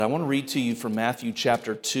I want to read to you from Matthew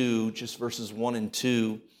chapter 2, just verses 1 and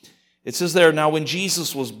 2. It says there, "Now when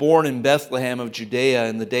Jesus was born in Bethlehem of Judea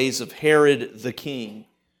in the days of Herod the king,"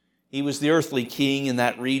 he was the earthly king in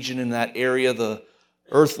that region, in that area, the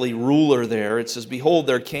earthly ruler there. It says, "Behold,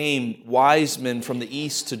 there came wise men from the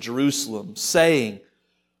east to Jerusalem, saying,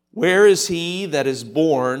 Where is he that is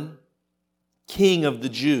born King of the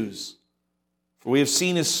Jews? For we have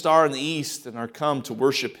seen his star in the east and are come to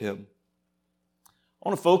worship him." I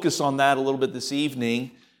want to focus on that a little bit this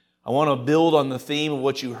evening. I want to build on the theme of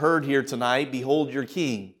what you heard here tonight, Behold your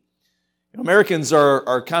King. Americans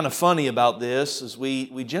are kind of funny about this, as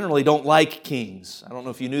we generally don't like kings. I don't know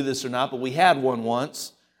if you knew this or not, but we had one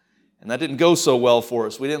once, and that didn't go so well for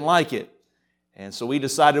us. We didn't like it. And so we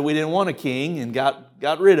decided we didn't want a king and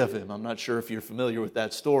got rid of him. I'm not sure if you're familiar with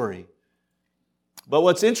that story. But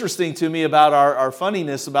what's interesting to me about our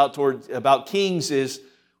funniness about kings is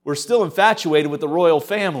we're still infatuated with the royal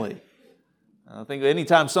family. I think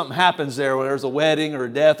anytime something happens there, where there's a wedding or a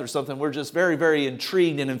death or something, we're just very, very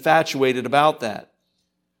intrigued and infatuated about that.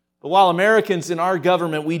 But while Americans in our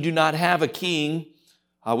government, we do not have a king,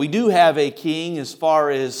 we do have a king as far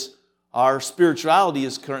as our spirituality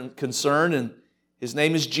is concerned, and his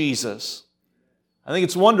name is Jesus. I think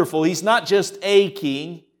it's wonderful. He's not just a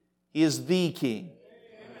king, he is the king.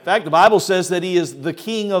 In fact, the Bible says that he is the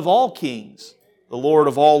King of all kings, the Lord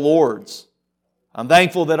of all lords. I'm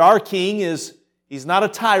thankful that our king he's not a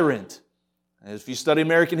tyrant. If you study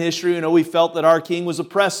American history, you know we felt that our king was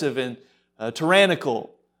oppressive and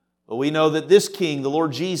tyrannical. But we know that this king, the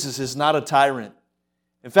Lord Jesus, is not a tyrant.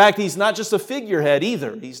 In fact, he's not just a figurehead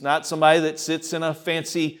either. He's not somebody that sits in a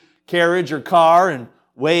fancy carriage or car and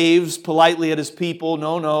waves politely at his people.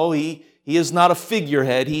 No, he is not a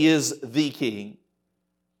figurehead. He is the king.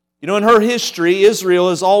 You know, in her history,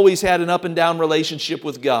 Israel has always had an up and down relationship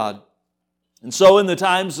with God. And so in the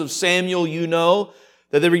times of Samuel, you know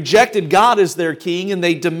that they rejected God as their king and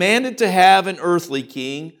they demanded to have an earthly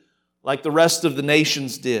king like the rest of the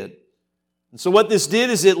nations did. And so what this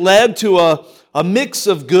did is it led to a mix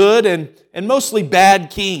of good and mostly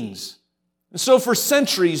bad kings. And so for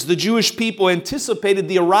centuries, the Jewish people anticipated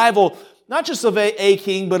the arrival not just of a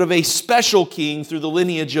king, but of a special king through the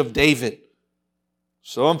lineage of David.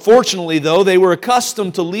 So unfortunately, though, they were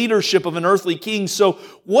accustomed to leadership of an earthly king, so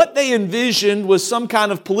what they envisioned was some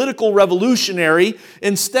kind of political revolutionary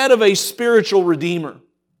instead of a spiritual redeemer.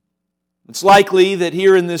 It's likely that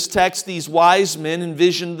here in this text, these wise men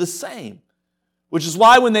envisioned the same, which is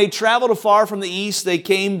why when they traveled afar from the east, they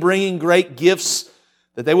came bringing great gifts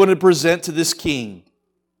that they wanted to present to this king.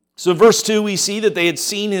 So in verse 2, we see that they had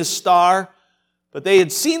seen his star, but they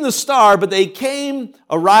had seen the star, but they came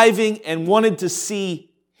arriving and wanted to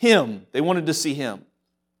see him. They wanted to see him. And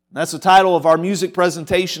that's the title of our music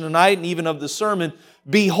presentation tonight and even of the sermon,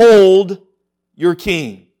 Behold your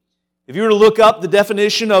King. If you were to look up the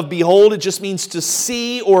definition of behold, it just means to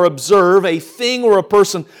see or observe a thing or a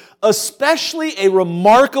person, especially a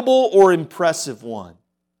remarkable or impressive one.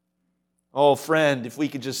 Oh, friend, if we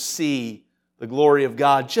could just see the glory of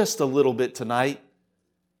God just a little bit tonight.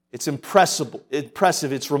 It's impressive,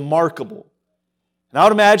 it's remarkable. And I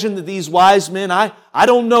would imagine that these wise men, I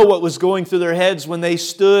don't know what was going through their heads when they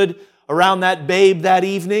stood around that babe that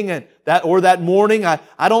evening or that morning.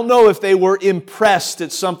 I don't know if they were impressed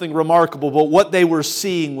at something remarkable, but what they were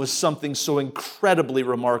seeing was something so incredibly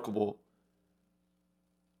remarkable.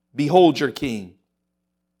 Behold your King.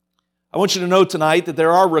 I want you to know tonight that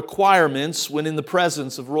there are requirements when in the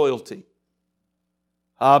presence of royalty.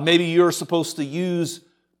 Maybe you're supposed to use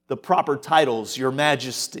the proper titles, Your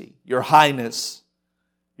Majesty, Your Highness.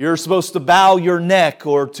 You're supposed to bow your neck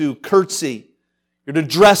or to curtsy. You're to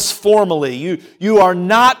dress formally. You are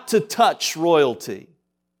not to touch royalty.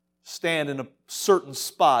 Stand in a certain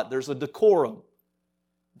spot. There's a decorum.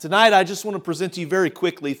 Tonight, I just want to present to you very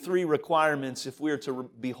quickly 3 requirements if we are to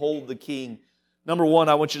behold the King. Number 1,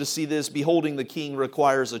 I want you to see this. Beholding the King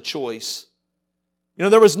requires a choice. You know,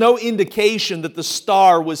 there was no indication that the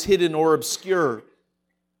star was hidden or obscure.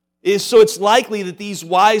 So it's likely that these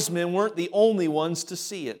wise men weren't the only ones to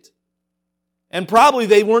see it. And probably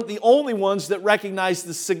they weren't the only ones that recognized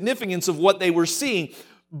the significance of what they were seeing.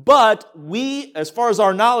 But we, as far as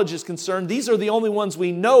our knowledge is concerned, these are the only ones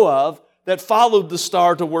we know of that followed the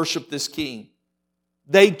star to worship this king.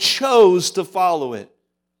 They chose to follow it.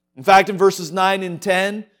 In fact, in verses 9 and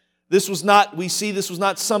 10, this was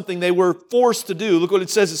not something they were forced to do. Look what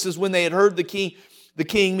it says. It says, when they had heard the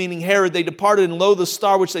king, meaning Herod, they departed, and lo, the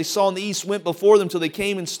star which they saw in the east went before them till they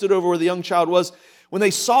came and stood over where the young child was. When they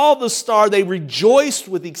saw the star, they rejoiced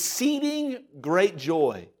with exceeding great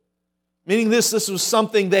joy. Meaning this was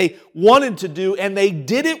something they wanted to do, and they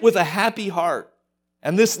did it with a happy heart.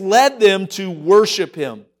 And this led them to worship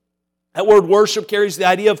Him. That word worship carries the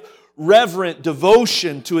idea of reverent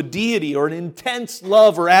devotion to a deity or an intense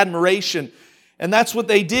love or admiration. And that's what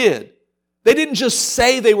they did. They didn't just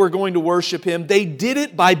say they were going to worship Him. They did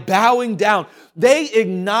it by bowing down. They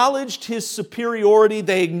acknowledged His superiority.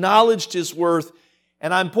 They acknowledged His worth.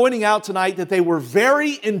 And I'm pointing out tonight that they were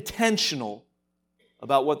very intentional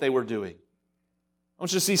about what they were doing. I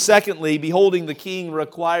want you to see, secondly, beholding the King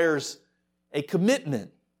requires a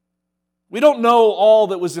commitment. We don't know all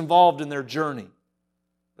that was involved in their journey.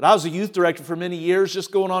 But I was a youth director for many years,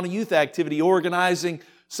 just going on a youth activity, organizing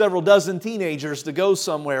several dozen teenagers to go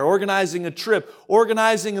somewhere, organizing a trip,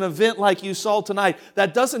 organizing an event like you saw tonight.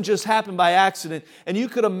 That doesn't just happen by accident. And you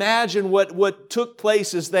could imagine what took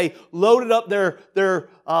place as they loaded up their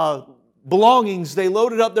belongings, they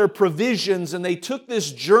loaded up their provisions, and they took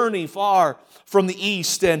this journey far from the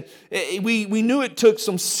east. And we knew it took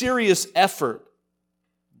some serious effort.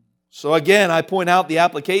 So again, I point out the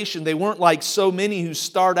application. They weren't like so many who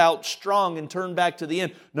start out strong and turn back to the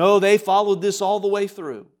end. No, they followed this all the way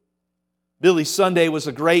through. Billy Sunday was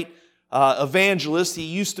a great evangelist. He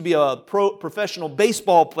used to be a professional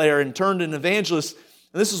baseball player and turned an evangelist.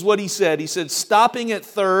 And this is what he said. He said, "Stopping at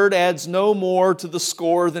third adds no more to the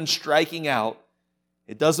score than striking out.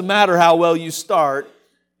 It doesn't matter how well you start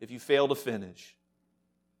if you fail to finish."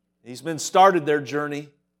 These men started their journey,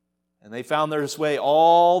 and they found their way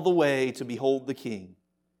all the way to behold the King.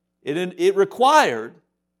 It required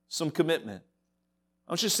some commitment.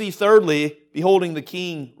 I want you to see, thirdly, beholding the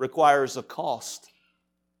King requires a cost.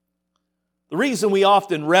 The reason we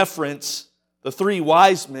often reference the three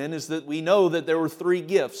wise men is that we know that there were three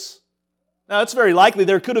gifts. Now, it's very likely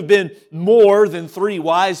there could have been more than three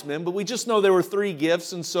wise men, but we just know there were three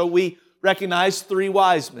gifts, and so we recognize three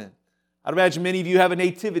wise men. I'd imagine many of you have a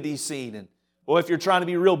nativity scene, and well, if you're trying to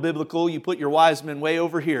be real biblical, you put your wise men way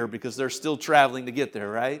over here because they're still traveling to get there,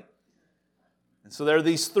 right? And so there are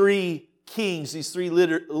these three kings, these three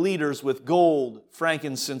leaders with gold,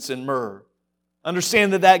 frankincense, and myrrh.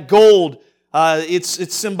 Understand that gold,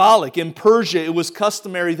 it's symbolic. In Persia, it was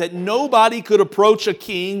customary that nobody could approach a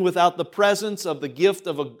king without the presence of the gift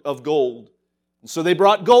of gold. And so they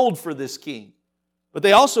brought gold for this king. But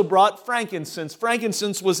they also brought frankincense.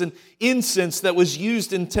 Frankincense was an incense that was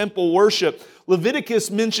used in temple worship. Leviticus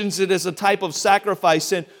mentions it as a type of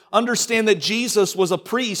sacrifice. And understand that Jesus was a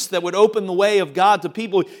priest that would open the way of God to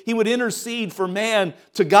people. He would intercede for man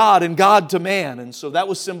to God and God to man. And so that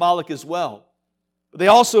was symbolic as well. But they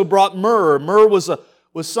also brought myrrh. Myrrh was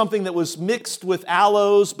something that was mixed with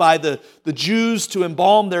aloes by the Jews to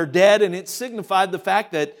embalm their dead. And it signified the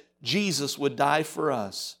fact that Jesus would die for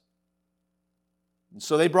us. And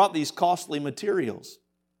so they brought these costly materials.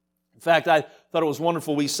 In fact, I thought it was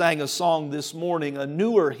wonderful. We sang a song this morning, a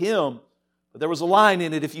newer hymn. But there was a line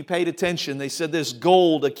in it, if you paid attention. They said this: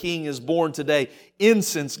 "Gold, a king is born today.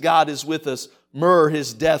 Incense, God is with us. Myrrh,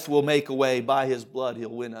 His death will make away. By His blood He'll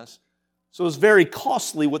win us." So it was very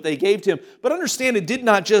costly what they gave to Him. But understand, it did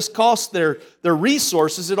not just cost their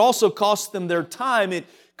resources. It also cost them their time. It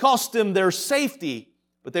cost them their safety.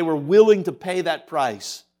 But they were willing to pay that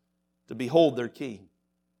price to behold their King.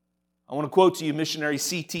 I want to quote to you missionary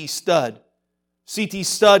C.T. Studd. C.T.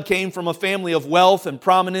 Studd came from a family of wealth and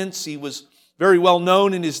prominence. He was very well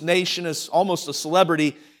known in his nation as almost a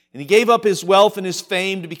celebrity. And he gave up his wealth and his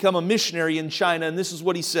fame to become a missionary in China. And this is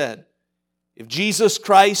what he said: "If Jesus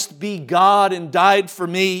Christ be God and died for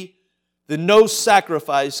me, then no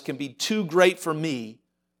sacrifice can be too great for me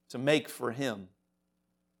to make for Him."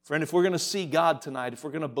 Friend, if we're going to see God tonight, if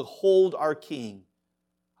we're going to behold our King,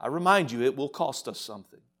 I remind you, it will cost us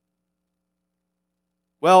something.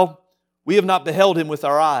 Well, we have not beheld Him with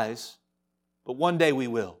our eyes, but one day we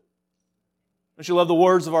will. Don't you love the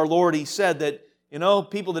words of our Lord? He said that,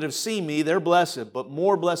 people that have seen me, they're blessed, but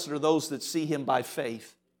more blessed are those that see Him by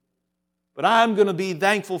faith. But I'm going to be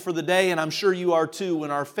thankful for the day, and I'm sure you are too, when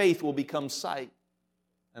our faith will become sight.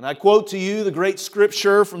 And I quote to you the great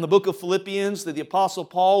scripture from the book of Philippians that the Apostle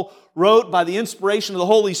Paul wrote by the inspiration of the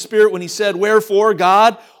Holy Spirit when he said, "Wherefore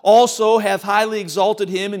God also hath highly exalted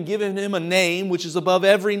Him and given Him a name which is above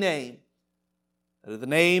every name, that at the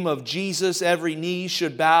name of Jesus every knee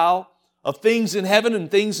should bow, of things in heaven and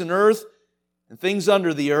things in earth and things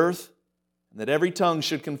under the earth, and that every tongue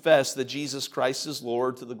should confess that Jesus Christ is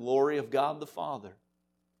Lord, to the glory of God the Father."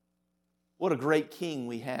 What a great King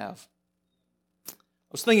we have.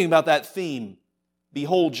 I was thinking about that theme,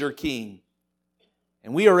 behold your King.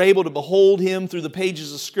 And we are able to behold Him through the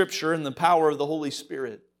pages of Scripture and the power of the Holy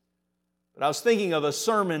Spirit. But I was thinking of a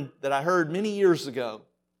sermon that I heard many years ago.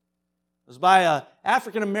 It was by an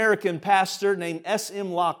African-American pastor named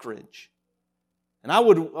S.M. Lockridge. And I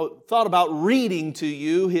thought about reading to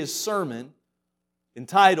you his sermon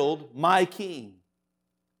entitled, My King.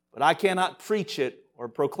 But I cannot preach it or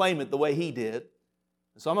proclaim it the way he did.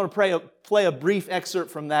 So I'm going to play a brief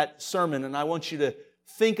excerpt from that sermon, and I want you to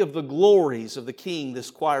think of the glories of the King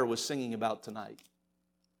this choir was singing about tonight.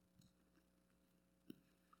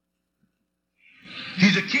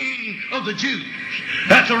 He's a king of the Jews.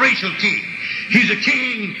 That's a racial king. He's a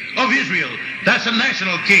king of Israel. That's a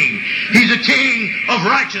national king. He's a king of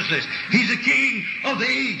righteousness. He's a king of the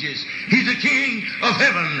ages. He's a king of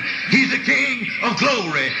heaven. He's a king of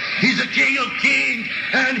glory. He's a king of kings,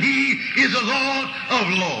 and he is a Lord of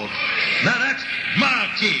lords. Now that's my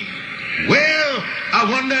king. Well, I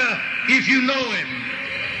wonder if you know him.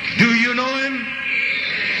 Do you know him?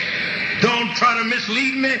 Don't try to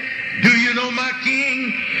mislead me. Do you know my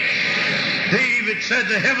king? David said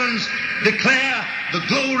the heavens declare the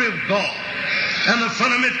glory of God, and the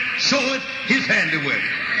firmament showeth his handiwork.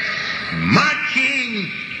 My king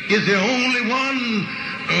is the only one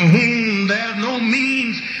whom there no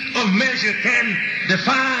means of measure can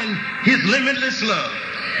define his limitless love.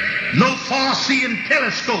 No far-seeing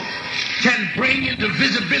telescope can bring into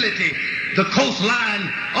visibility the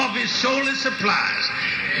coastline of his shoaly supplies.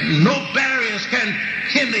 No barriers can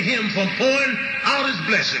hinder him from pouring out his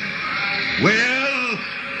blessing. Well,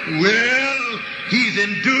 he's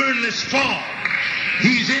enduring the storm.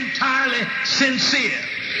 He's entirely sincere.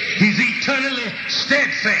 He's eternally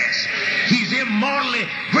steadfast. He's immortally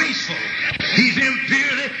graceful. He's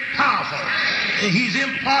imperially powerful. He's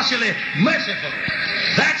impartially merciful.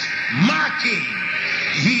 That's my king.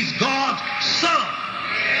 He's God's son.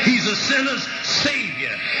 He's a sinner's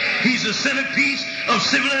savior. He's the centerpiece of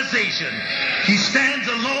civilization. He stands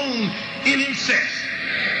alone in himself.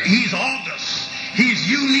 He's august. He's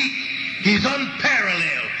unique. He's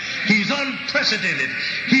unparalleled. He's unprecedented.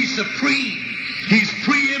 He's supreme. He's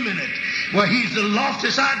preeminent. Well, he's the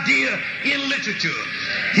loftiest idea in literature.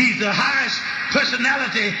 He's the highest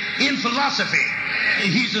personality in philosophy.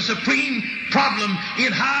 He's the supreme problem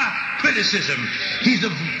in high criticism. He's the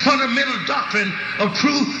fundamental doctrine of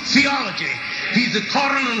true theology. He's the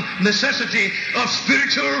cardinal necessity of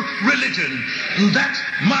spiritual religion. And that's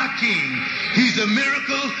my king. He's the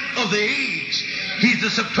miracle of the age. He's the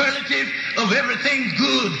superlative of everything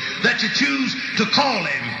good that you choose to call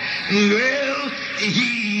him. Well,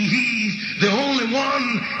 he's the only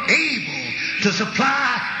one able to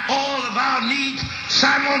supply all of our needs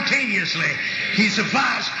simultaneously. He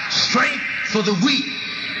supplies strength for the weak.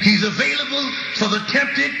 He's available for the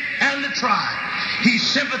tempted and the tried. He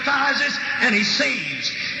sympathizes and he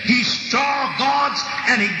saves. He guards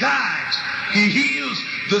and he guides. He heals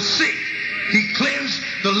the sick. He cleanses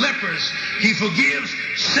the lepers. He forgives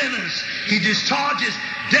sinners. He discharges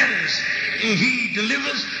debtors. He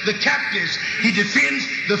delivers the captives. He defends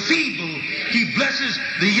the feeble. He blesses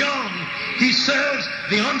the young. He serves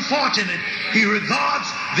the unfortunate. He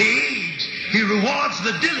regards the aged. He rewards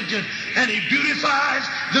the diligent, and he beautifies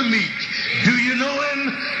the meek. Do you know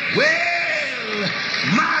him? Well,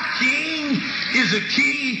 my king is a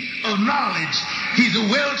key of knowledge. He's a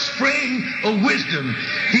wellspring of wisdom.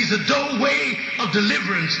 He's a doorway of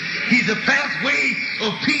deliverance. He's a pathway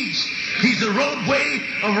of peace. He's the roadway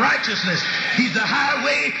of righteousness. He's the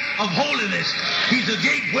highway of holiness. He's the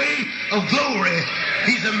gateway of glory.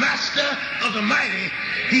 He's the master of the mighty.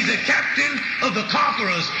 He's the captain of the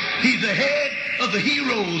conquerors. He's the head of the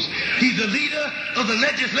heroes. He's the leader of the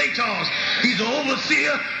legislators. He's the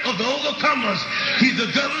overseer of the overcomers. He's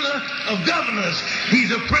the governor of governors. He's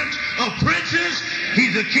the prince of princes.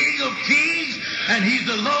 He's the king of kings. And he's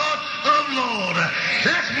the Lord of lords.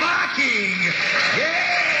 That's my king.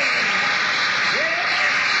 Yeah.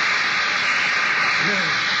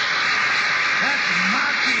 That's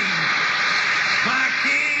my king. My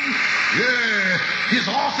king, yeah. His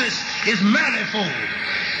office is manifold.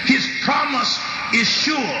 His promise is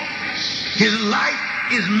sure. His life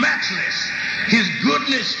is matchless. His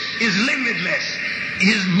goodness is limitless.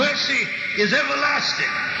 His mercy is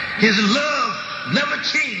everlasting. His love never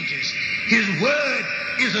changes. His word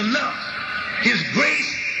is enough. His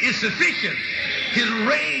grace is sufficient. His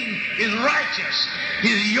reign is righteous.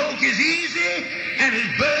 His yoke is easy and his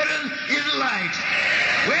burden is light.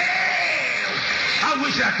 Well, I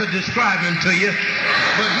wish I could describe him to you,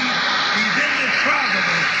 but he's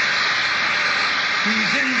indescribable.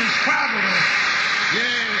 He's indescribable.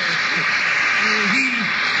 Yeah.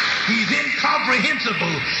 He's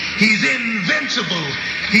incomprehensible. He's invincible.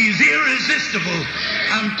 He's irresistible.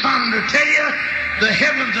 I'm trying to tell you, the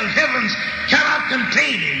heavens of heavens cannot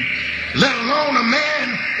contain him. let alone a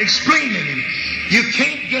man explaining him. You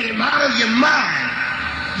can't get him out of your mind.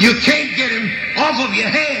 You can't get him off of your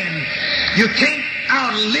hand. You can't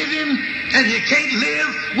outlive him, and you can't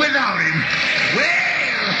live without him.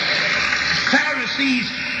 Well, Pharisees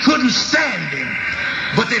couldn't stand him,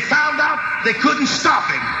 but they found out they couldn't stop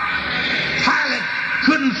him. Pilate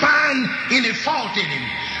couldn't find any fault in him.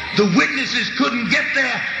 The witnesses couldn't get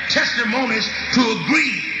their testimonies to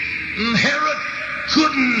agree. Herod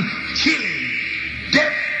couldn't kill him.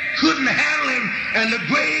 Death couldn't handle him, and the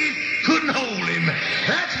grave couldn't hold him.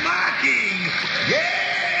 That's my king. Yeah!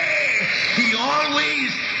 He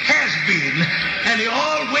always has been, and he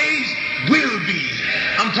always will be.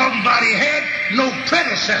 I'm talking about he had no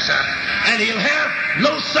predecessor, and he'll have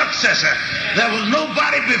no successor. There was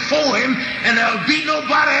nobody before him, and there'll be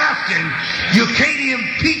nobody after him. You can't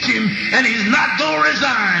impeach him, and he's not going to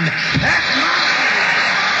resign. That's my king.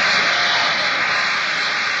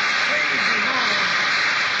 Praise the Lord.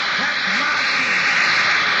 That's my king.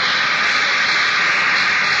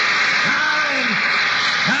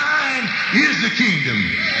 Thine is the kingdom,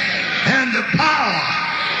 and the power,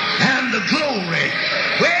 and the glory.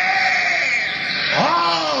 Well,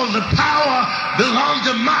 all the power belongs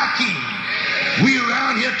to my king. We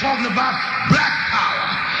around here talking about black power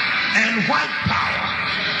and white power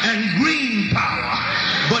and green power,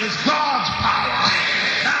 but it's God's power.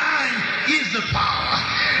 Thine is the power.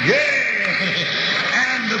 Yeah.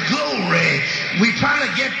 And the glory. We try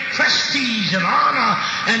to get prestige and honor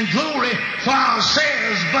and glory for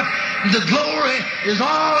ourselves, but the glory is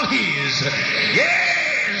all his.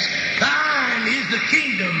 Yes. Thine is the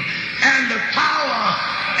kingdom and the power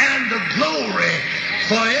and the glory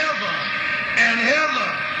forever and ever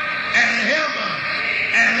and ever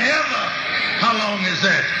and ever. How long is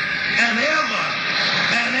that? And ever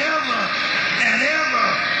and ever and ever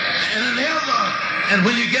and ever. And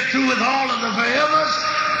when you get through with all of the forevers,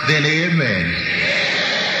 then amen.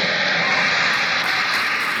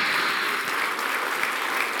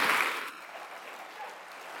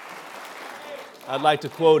 I'd like to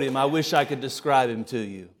quote him. I wish I could describe him to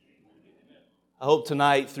you. I hope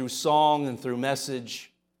tonight, through song and through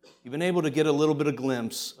message, you've been able to get a little bit of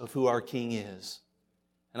glimpse of who our King is.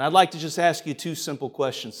 And I'd like to just ask you two simple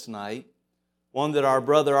questions tonight. One that our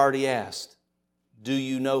brother already asked. Do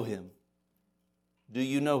you know Him? Do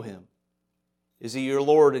you know Him? Is He your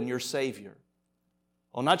Lord and your Savior?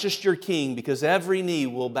 Well, not just your King, because every knee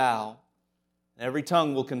will bow, and every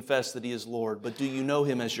tongue will confess that He is Lord, but do you know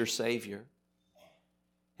Him as your Savior?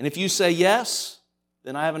 And if you say yes,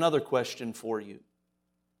 then I have another question for you.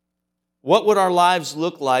 What would our lives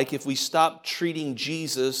look like if we stopped treating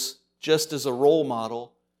Jesus just as a role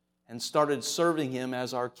model and started serving Him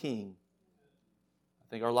as our King? I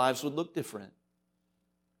think our lives would look different.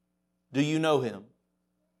 Do you know Him?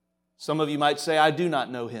 Some of you might say, I do not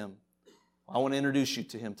know Him. I want to introduce you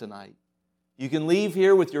to Him tonight. You can leave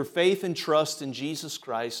here with your faith and trust in Jesus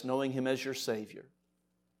Christ, knowing Him as your Savior.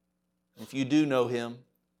 If you do know Him,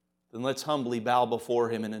 then let's humbly bow before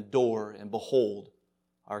Him and adore and behold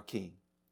our King.